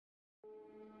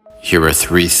Here are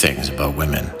 3 things about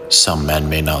women some men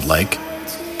may not like,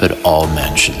 but all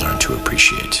men should learn to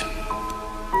appreciate.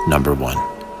 Number 1,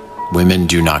 women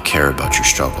do not care about your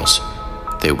struggles.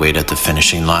 They wait at the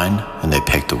finishing line and they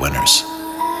pick the winners.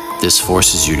 This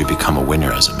forces you to become a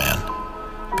winner as a man,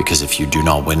 because if you do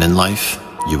not win in life,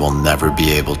 you will never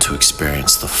be able to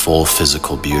experience the full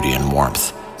physical beauty and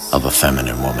warmth of a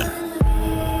feminine woman.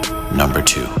 Number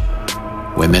 2,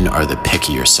 women are the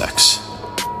pickier sex.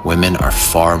 Women are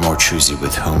far more choosy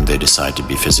with whom they decide to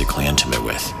be physically intimate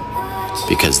with,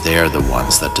 because they are the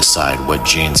ones that decide what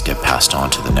genes get passed on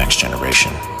to the next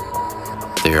generation.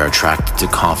 They are attracted to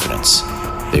confidence.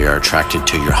 They are attracted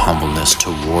to your humbleness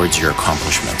towards your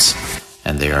accomplishments,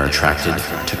 and they are attracted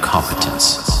to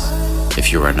competence.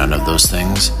 If you are none of those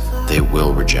things, they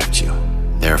will reject you.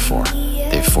 Therefore,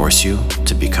 they force you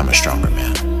to become a stronger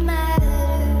man.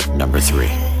 Number 3,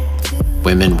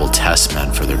 women will test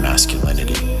men for their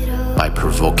masculinity by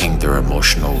provoking their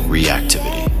emotional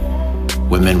reactivity.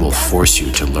 Women will force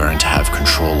you to learn to have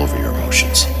control over your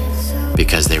emotions,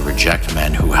 because they reject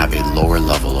men who have a lower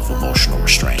level of emotional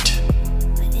restraint.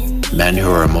 Men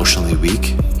who are emotionally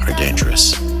weak are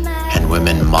dangerous, and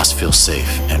women must feel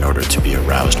safe in order to be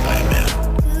aroused by a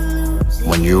man.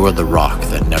 When you are the rock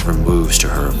that never moves to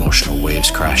her emotional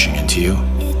waves crashing into you,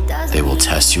 they will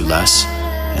test you less,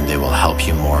 and they will help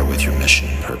you more with your mission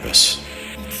and purpose.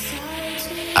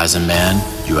 As a man,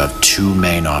 you have 2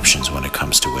 main options when it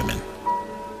comes to women.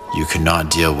 You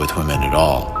cannot deal with women at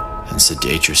all and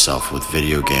sedate yourself with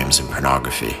video games and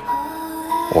pornography.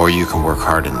 Or you can work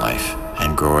hard in life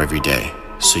and grow every day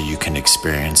so you can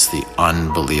experience the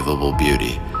unbelievable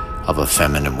beauty of a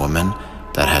feminine woman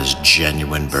that has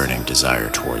genuine burning desire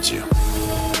towards you.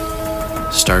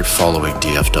 Start following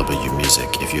DFW music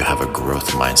if you have a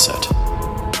growth mindset.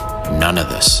 None of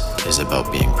this is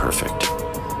about being perfect.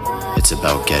 It's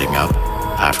about getting up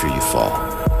after you fall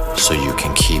so you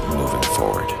can keep moving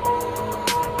forward.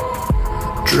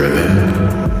 Driven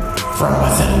from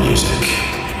within music.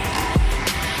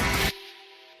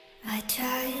 I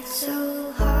tried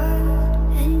so hard.